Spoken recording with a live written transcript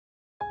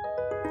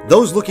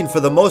Those looking for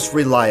the most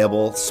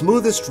reliable,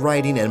 smoothest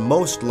riding, and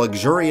most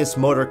luxurious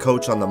motor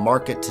coach on the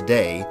market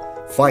today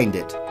find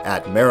it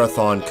at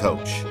Marathon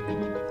Coach.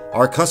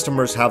 Our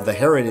customers have the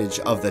heritage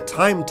of the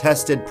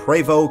time-tested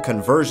Prevost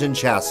conversion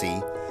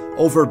chassis,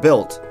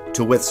 overbuilt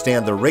to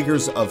withstand the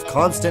rigors of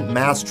constant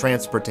mass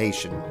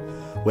transportation,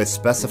 with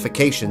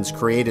specifications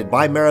created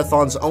by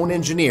Marathon's own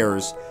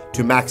engineers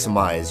to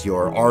maximize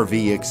your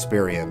RV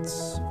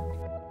experience.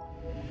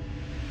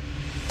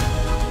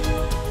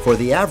 For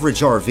the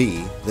average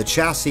RV, the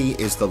chassis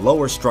is the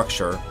lower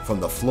structure from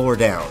the floor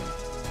down.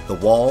 The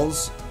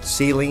walls,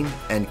 ceiling,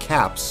 and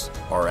caps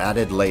are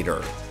added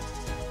later.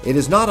 It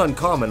is not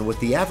uncommon with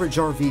the average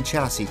RV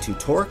chassis to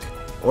torque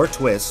or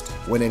twist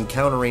when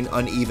encountering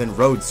uneven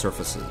road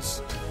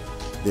surfaces.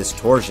 This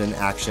torsion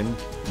action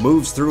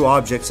moves through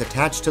objects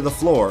attached to the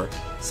floor,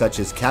 such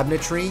as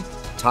cabinetry,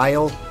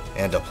 tile,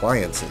 and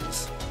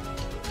appliances.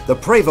 The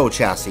Prevost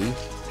chassis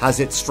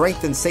has its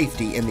strength and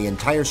safety in the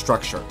entire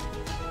structure.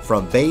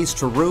 From base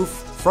to roof,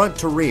 front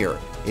to rear,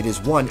 it is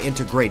one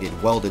integrated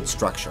welded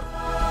structure.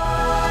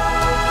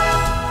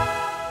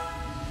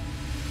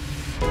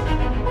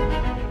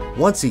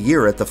 Once a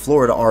year at the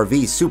Florida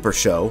RV Super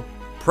Show,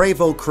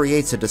 Prevost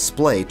creates a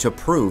display to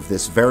prove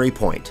this very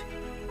point.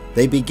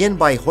 They begin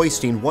by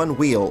hoisting one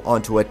wheel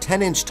onto a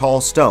 10-inch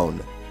tall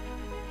stone.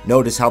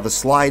 Notice how the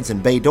slides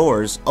and bay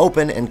doors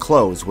open and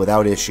close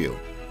without issue.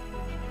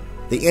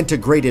 The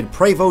integrated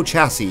Prevost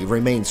chassis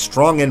remains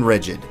strong and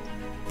rigid,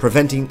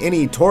 preventing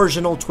any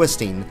torsional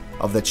twisting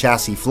of the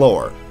chassis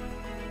floor.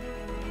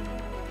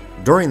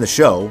 During the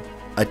show,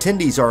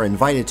 attendees are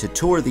invited to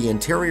tour the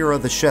interior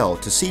of the shell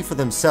to see for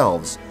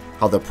themselves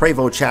how the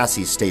Prevost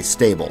chassis stays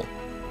stable.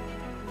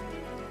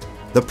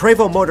 The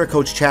Prevost motor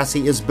coach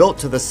chassis is built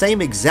to the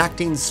same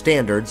exacting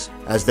standards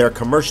as their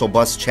commercial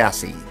bus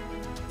chassis.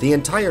 The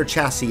entire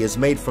chassis is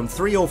made from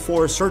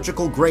 304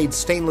 surgical grade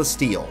stainless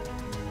steel,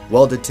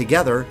 welded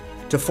together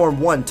to form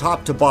one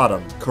top to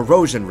bottom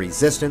corrosion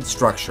resistant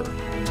structure.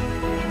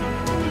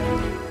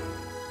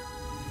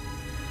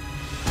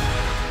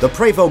 The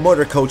Prevost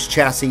motor coach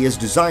chassis is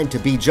designed to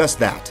be just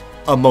that,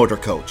 a motor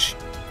coach.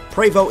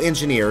 Prevost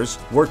engineers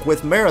work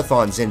with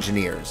Marathon's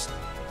engineers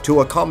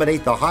to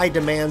accommodate the high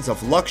demands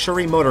of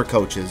luxury motor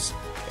coaches,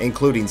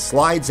 including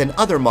slides and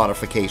other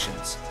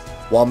modifications,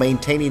 while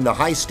maintaining the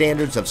high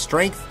standards of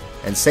strength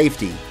and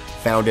safety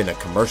found in a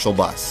commercial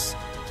bus.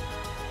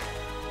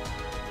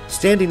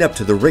 Standing up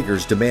to the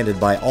rigors demanded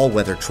by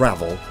all-weather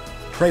travel,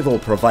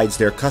 Prevost provides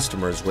their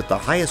customers with the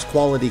highest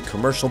quality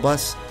commercial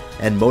bus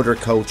and motor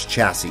coach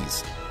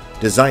chassis,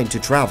 designed to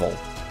travel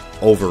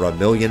over 1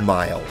 million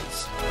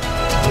miles.